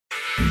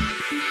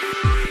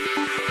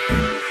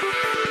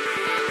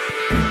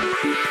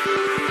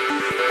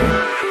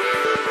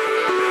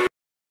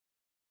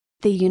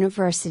The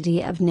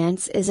University of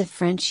Nantes is a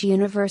French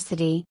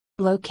university,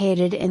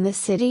 located in the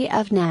city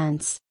of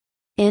Nantes.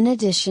 In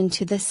addition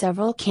to the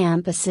several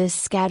campuses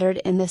scattered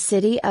in the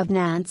city of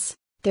Nantes,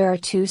 there are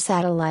two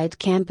satellite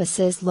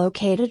campuses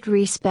located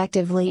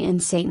respectively in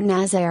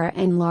Saint-Nazaire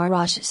and La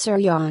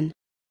Roche-sur-Yon.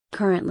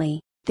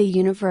 Currently, the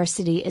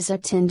university is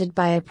attended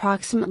by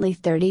approximately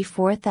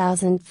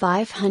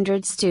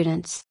 34,500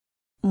 students.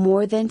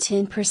 More than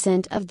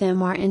 10% of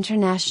them are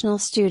international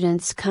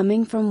students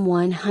coming from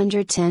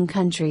 110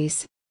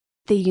 countries.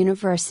 The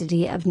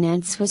University of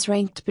Nantes was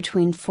ranked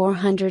between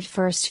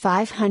 401st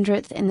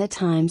 500th in the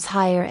Times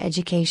Higher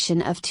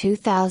Education of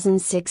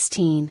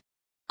 2016.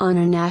 On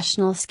a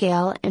national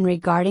scale and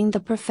regarding the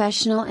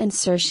professional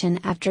insertion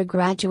after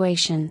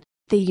graduation,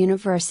 the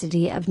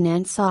University of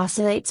Nantes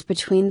oscillates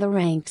between the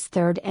ranks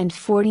 3rd and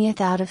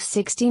 40th out of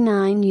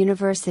 69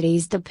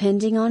 universities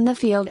depending on the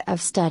field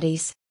of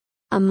studies.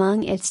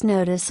 Among its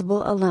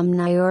noticeable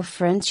alumni are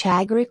French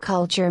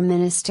Agriculture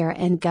Minister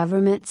and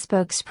Government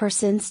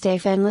Spokesperson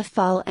Stéphane Le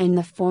Foll and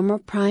the former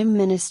Prime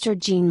Minister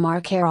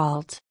Jean-Marc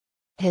Ayrault.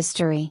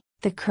 History: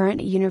 the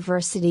current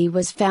university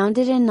was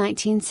founded in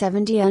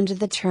 1970 under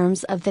the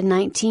terms of the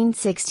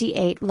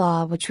 1968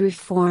 law which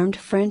reformed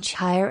French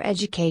higher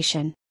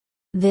education.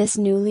 This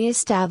newly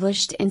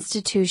established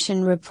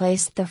institution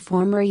replaced the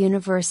former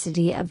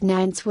University of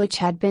Nantes which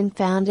had been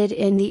founded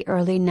in the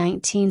early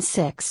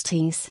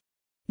 1960s.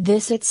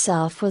 This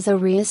itself was a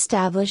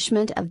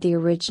re-establishment of the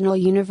original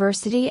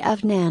University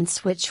of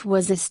Nantes which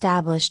was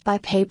established by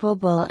papal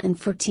bull in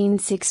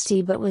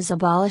 1460 but was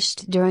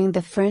abolished during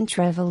the French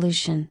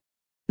Revolution.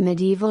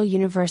 Medieval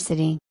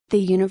University: the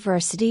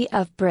University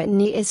of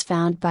Brittany is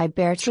founded by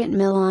Bertrand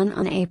Milan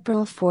on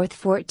April 4,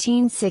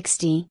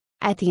 1460,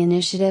 at the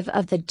initiative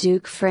of the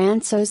Duke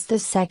François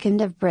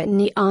II of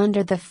Brittany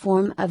under the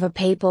form of a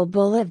papal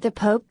bull of the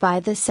Pope by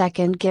the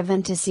II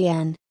given to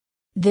Sienne.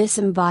 This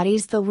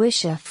embodies the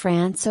wish of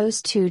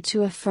François II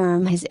to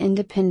affirm his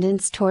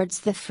independence towards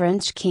the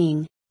French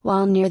king,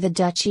 while near the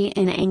duchy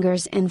in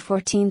Angers in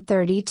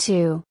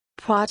 1432,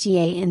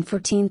 Poitiers in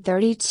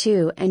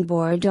 1432 and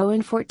Bordeaux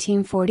in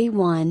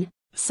 1441,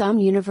 some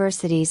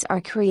universities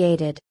are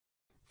created.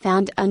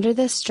 Found under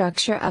the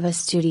structure of a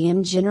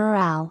Studium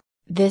Generale,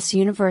 this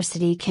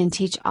university can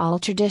teach all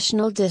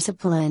traditional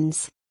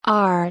disciplines,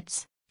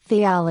 arts,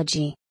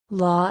 theology,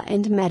 law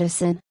and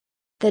medicine.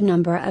 The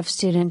number of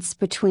students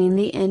between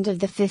the end of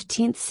the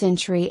 15th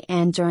century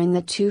and during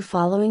the two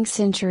following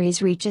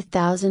centuries reach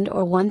 1,000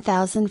 or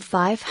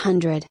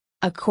 1,500,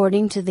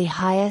 according to the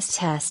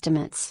highest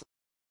estimates.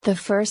 The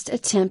first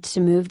attempt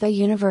to move the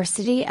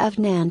University of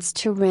Nantes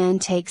to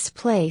Rennes takes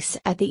place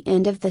at the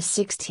end of the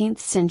 16th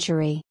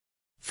century.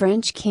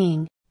 French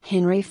King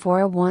Henry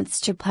IV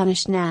wants to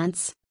punish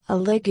Nantes, a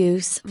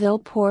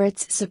Lagousseville for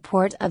its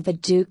support of the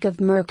Duke of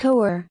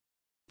Mercœur.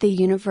 The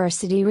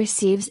university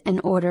receives an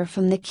order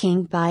from the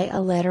king by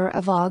a letter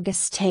of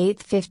August 8,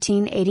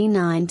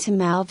 1589 to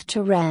move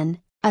to Rennes,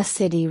 a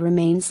city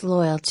remains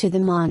loyal to the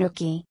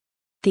monarchy.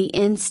 The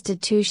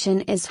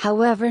institution is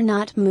however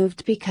not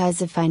moved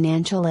because of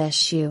financial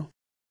issue.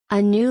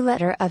 A new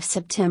letter of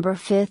September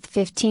 5,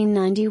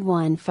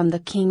 1591 from the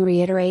king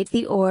reiterates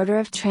the order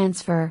of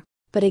transfer,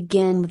 but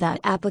again without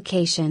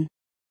application.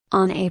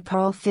 On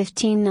April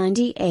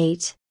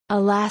 1598, a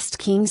last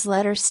king's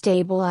letter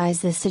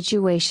stabilized the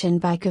situation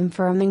by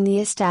confirming the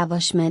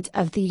establishment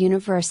of the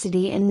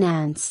university in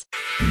Nantes.